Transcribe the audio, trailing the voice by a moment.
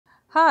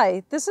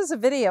Hi, this is a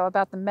video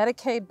about the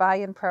Medicaid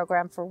buy-in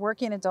program for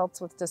working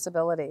adults with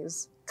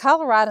disabilities.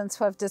 Coloradans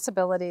who have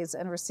disabilities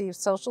and receive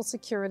Social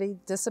Security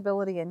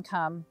Disability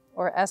Income,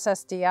 or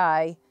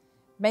SSDI,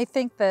 may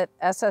think that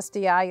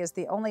SSDI is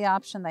the only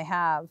option they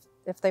have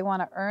if they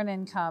want to earn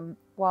income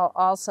while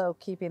also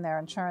keeping their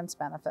insurance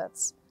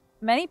benefits.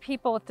 Many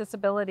people with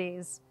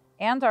disabilities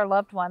and our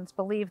loved ones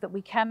believe that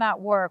we cannot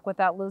work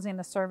without losing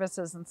the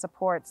services and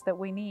supports that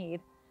we need.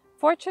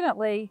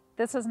 Fortunately,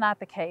 this is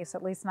not the case,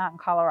 at least not in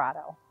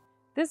Colorado.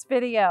 This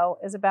video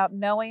is about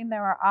knowing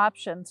there are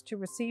options to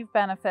receive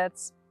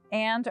benefits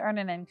and earn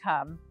an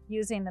income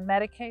using the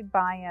Medicaid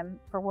buy-in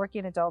for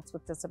working adults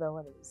with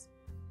disabilities.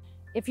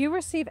 If you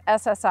receive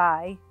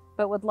SSI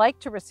but would like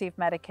to receive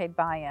Medicaid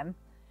buy-in,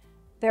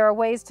 there are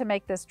ways to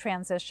make this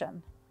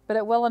transition, but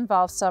it will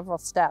involve several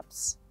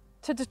steps.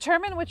 To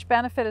determine which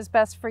benefit is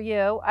best for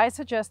you, I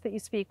suggest that you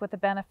speak with a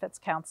benefits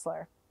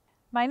counselor.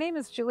 My name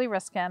is Julie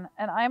Riskin,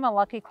 and I'm a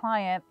lucky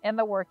client in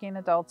the Working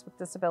Adults with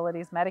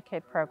Disabilities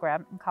Medicaid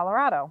program in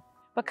Colorado.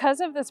 Because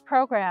of this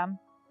program,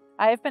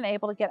 I have been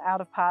able to get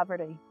out of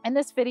poverty. In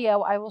this video,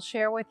 I will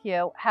share with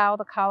you how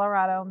the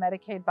Colorado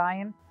Medicaid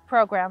buy-in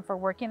program for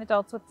working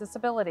adults with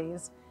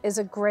disabilities is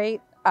a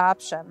great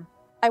option.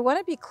 I want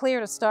to be clear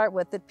to start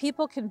with that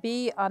people can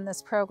be on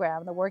this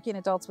program, the Working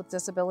Adults with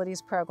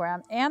Disabilities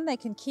program, and they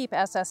can keep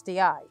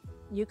SSDI.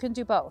 You can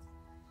do both.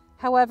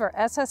 However,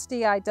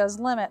 SSDI does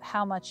limit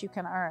how much you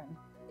can earn.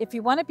 If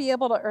you want to be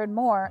able to earn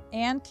more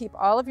and keep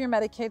all of your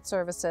Medicaid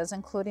services,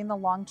 including the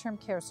long-term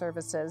care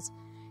services,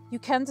 you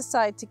can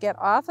decide to get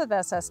off of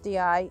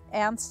SSDI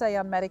and stay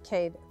on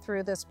Medicaid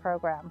through this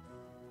program.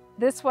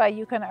 This way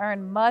you can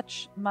earn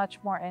much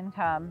more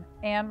income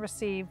and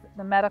receive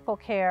the medical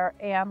care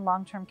and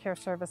long-term care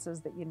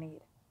services that you need.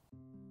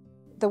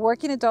 The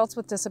Working Adults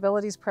with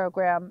Disabilities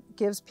program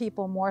gives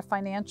people more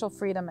financial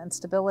freedom and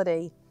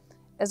stability,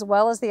 as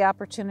well as the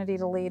opportunity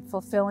to lead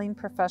fulfilling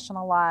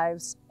professional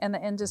lives in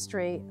the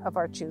industry of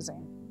our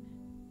choosing.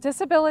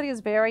 Disability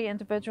is very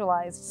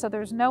individualized, so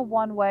there's no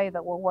one way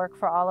that will work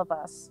for all of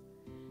us.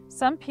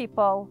 Some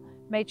people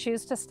may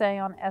choose to stay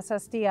on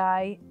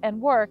SSDI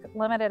and work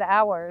limited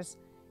hours,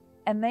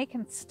 and they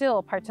can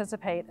still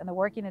participate in the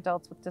Working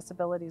Adults with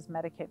Disabilities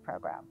Medicaid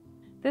program.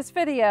 This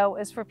video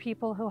is for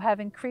people who have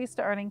increased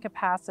earning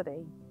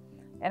capacity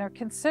and are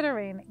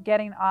considering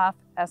getting off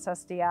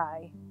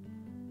SSDI.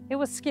 It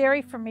was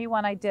scary for me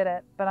when I did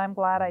it, but I'm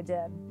glad I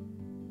did.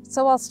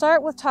 So I'll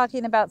start with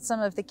talking about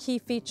some of the key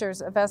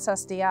features of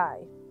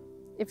SSDI.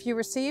 If you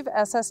receive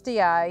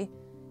SSDI,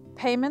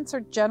 payments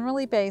are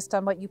generally based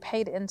on what you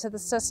paid into the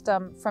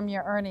system from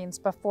your earnings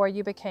before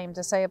you became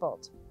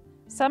disabled.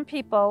 Some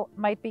people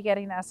might be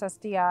getting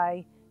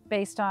SSDI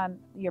based on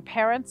your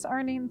parents'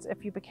 earnings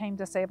if you became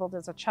disabled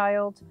as a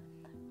child,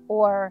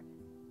 or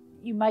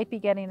you might be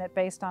getting it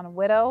based on a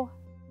widow.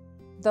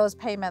 Those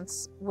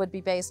payments would be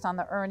based on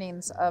the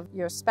earnings of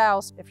your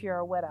spouse if you're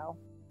a widow.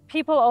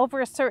 People over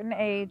a certain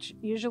age,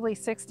 usually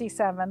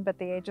 67, but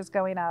the age is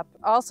going up,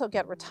 also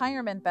get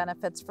retirement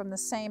benefits from the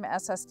same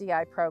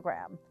SSDI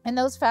program. And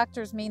those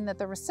factors mean that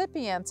the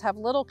recipients have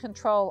little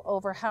control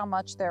over how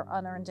much their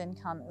unearned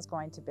income is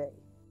going to be.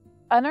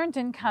 Unearned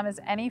income is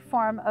any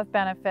form of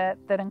benefit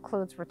that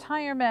includes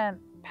retirement,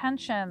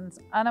 pensions,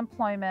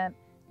 unemployment,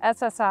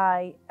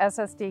 SSI,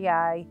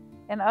 SSDI,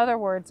 in other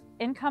words,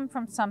 income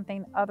from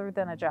something other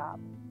than a job.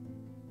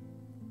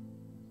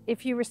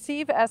 If you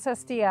receive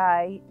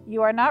SSDI,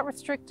 you are not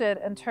restricted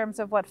in terms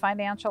of what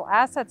financial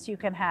assets you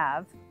can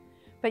have,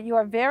 but you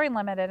are very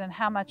limited in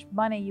how much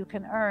money you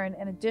can earn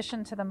in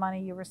addition to the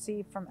money you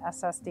receive from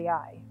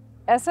SSDI.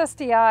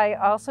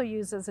 SSDI also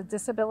uses a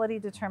disability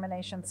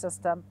determination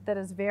system that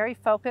is very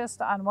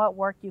focused on what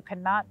work you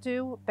cannot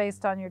do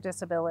based on your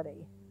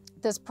disability.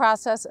 This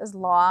process is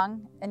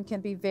long and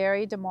can be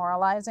very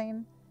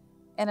demoralizing,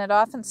 and it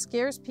often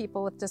scares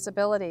people with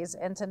disabilities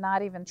into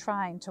not even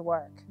trying to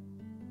work.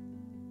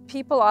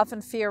 People often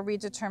fear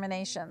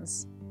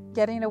redeterminations.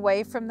 Getting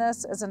away from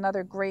this is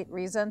another great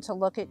reason to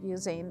look at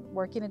using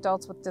Working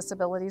Adults with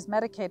Disabilities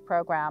Medicaid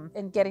program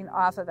and getting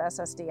off of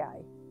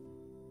SSDI.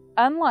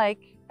 Unlike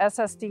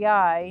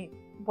SSDI,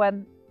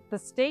 when the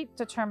state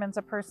determines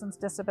a person's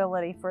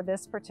disability for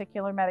this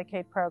particular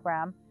Medicaid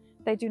program,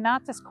 they do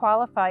not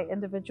disqualify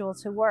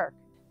individuals who work.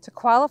 To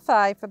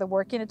qualify for the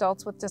Working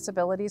Adults with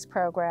Disabilities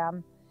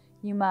program,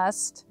 you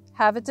must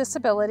have a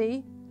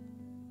disability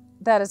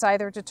that is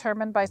either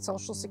determined by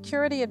Social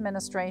Security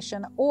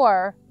Administration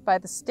or by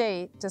the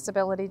state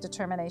disability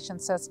determination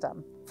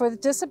system. For the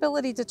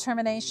disability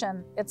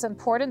determination, it's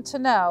important to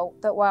know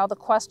that while the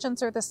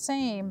questions are the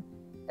same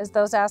as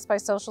those asked by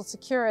Social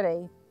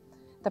Security,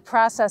 the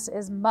process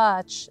is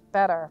much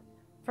better.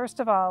 First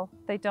of all,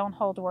 they don't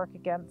hold work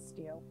against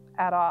you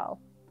at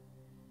all.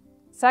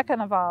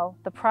 Second of all,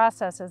 the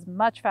process is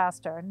much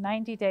faster,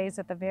 90 days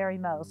at the very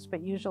most,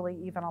 but usually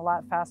even a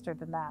lot faster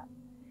than that.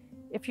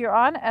 If you're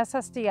on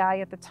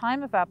SSDI at the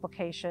time of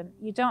application,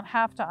 you don't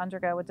have to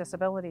undergo a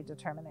disability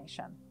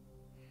determination.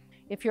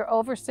 If you're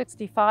over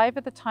 65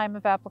 at the time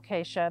of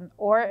application,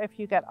 or if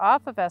you get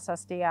off of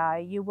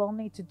SSDI, you will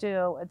need to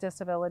do a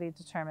disability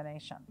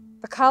determination.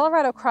 The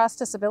Colorado Cross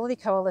Disability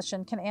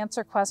Coalition can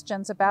answer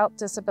questions about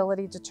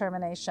disability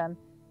determination,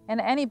 and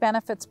any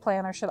benefits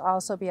planner should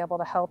also be able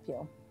to help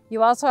you.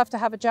 You also have to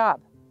have a job.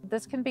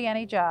 This can be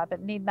any job. It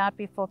need not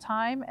be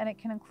full-time, and it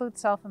can include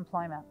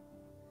self-employment.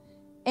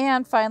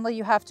 And finally,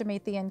 you have to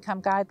meet the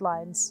income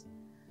guidelines.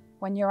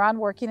 When you're on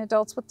Working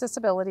Adults with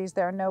Disabilities,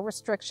 there are no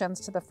restrictions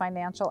to the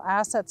financial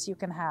assets you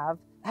can have.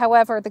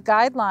 However, the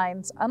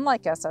guidelines,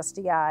 unlike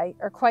SSDI,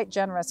 are quite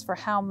generous for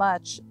how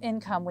much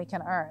income we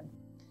can earn.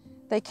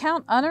 They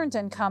count unearned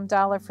income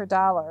dollar for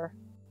dollar,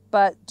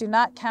 but do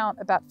not count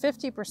about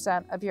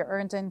 50% of your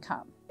earned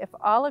income. If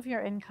all of your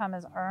income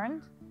is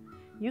earned,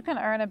 you can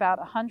earn about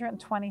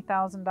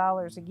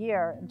 $120,000 a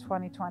year in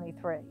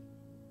 2023.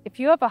 If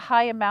you have a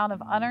high amount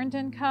of unearned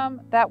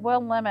income, that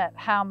will limit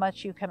how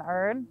much you can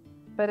earn,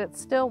 but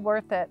it's still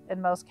worth it in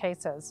most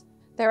cases.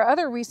 There are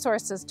other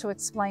resources to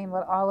explain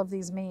what all of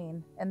these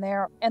mean, and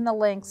they're in the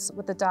links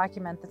with the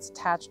document that's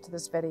attached to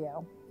this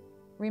video.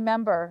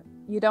 Remember,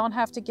 you don't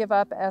have to give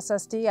up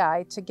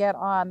SSDI to get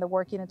on the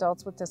Working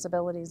Adults with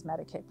Disabilities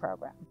Medicaid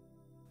program.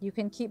 You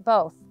can keep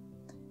both.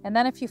 And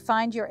then if you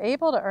find you're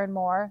able to earn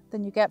more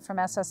than you get from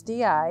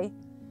SSDI,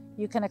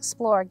 you can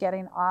explore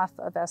getting off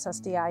of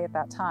SSDI at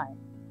that time.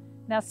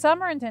 Now,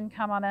 some earned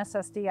income on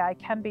SSDI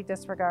can be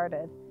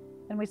disregarded,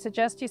 and we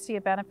suggest you see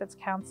a benefits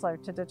counselor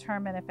to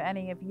determine if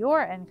any of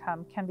your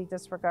income can be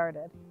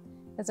disregarded,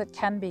 as it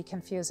can be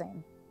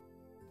confusing.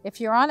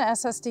 If you're on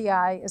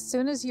SSDI, as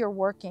soon as you're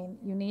working,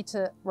 you need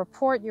to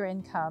report your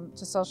income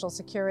to Social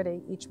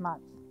Security each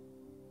month.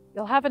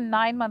 You'll have a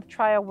 9-month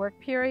trial work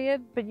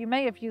period, but you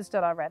may have used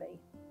it already.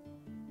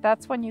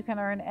 That's when you can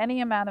earn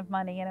any amount of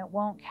money and it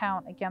won't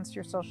count against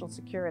your Social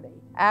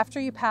Security.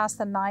 After you pass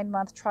the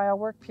 9-month trial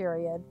work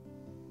period,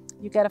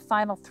 you get a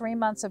final 3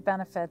 months of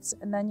benefits,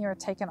 and then you're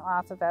taken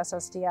off of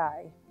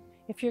SSDI.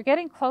 If you're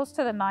getting close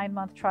to the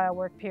 9-month trial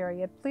work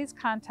period, please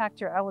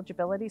contact your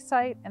eligibility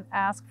site and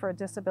ask for a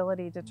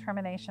disability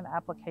determination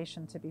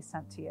application to be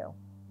sent to you.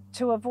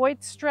 To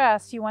avoid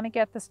stress, you want to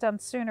get this done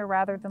sooner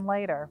rather than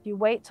later. If you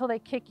wait till they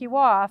kick you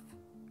off,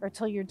 or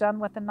till you're done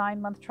with the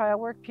 9-month trial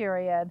work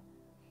period,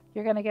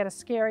 you're going to get a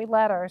scary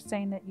letter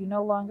saying that you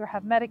no longer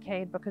have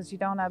Medicaid because you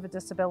don't have a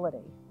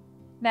disability.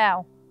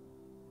 Now,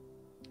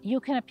 you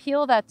can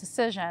appeal that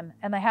decision,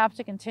 and they have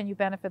to continue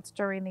benefits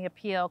during the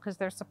appeal because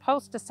they're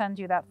supposed to send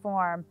you that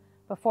form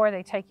before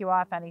they take you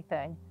off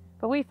anything.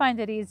 But we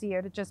find it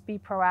easier to just be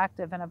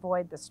proactive and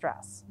avoid the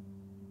stress.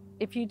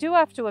 If you do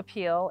have to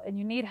appeal and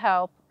you need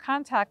help,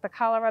 contact the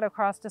Colorado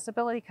Cross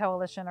Disability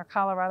Coalition or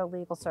Colorado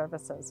Legal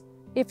Services.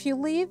 If you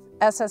leave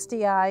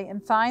SSDI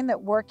and find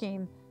that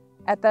working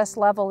at this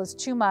level is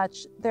too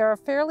much, there are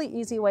fairly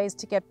easy ways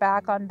to get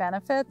back on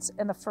benefits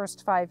in the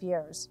first 5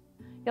 years.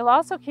 You'll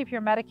also keep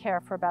your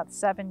Medicare for about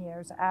 7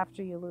 years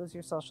after you lose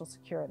your Social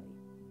Security.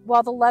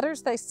 While the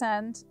letters they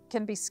send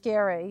can be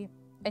scary,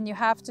 and you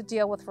have to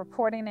deal with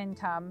reporting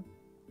income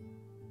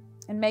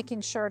and making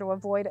sure to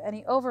avoid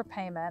any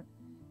overpayment,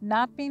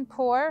 not being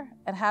poor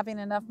and having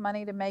enough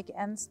money to make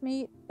ends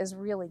meet is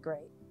really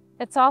great.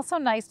 It's also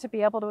nice to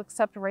be able to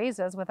accept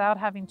raises without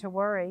having to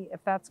worry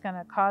if that's going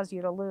to cause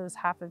you to lose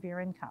half of your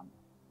income.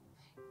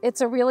 It's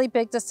a really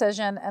big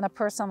decision and a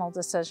personal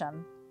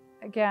decision.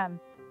 Again,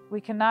 we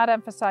cannot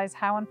emphasize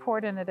how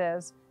important it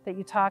is that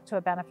you talk to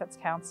a benefits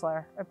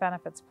counselor or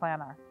benefits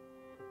planner.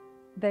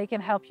 They can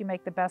help you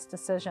make the best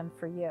decision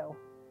for you.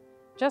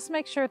 Just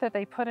make sure that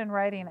they put in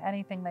writing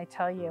anything they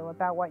tell you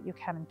about what you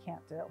can and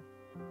can't do.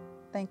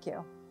 Thank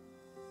you.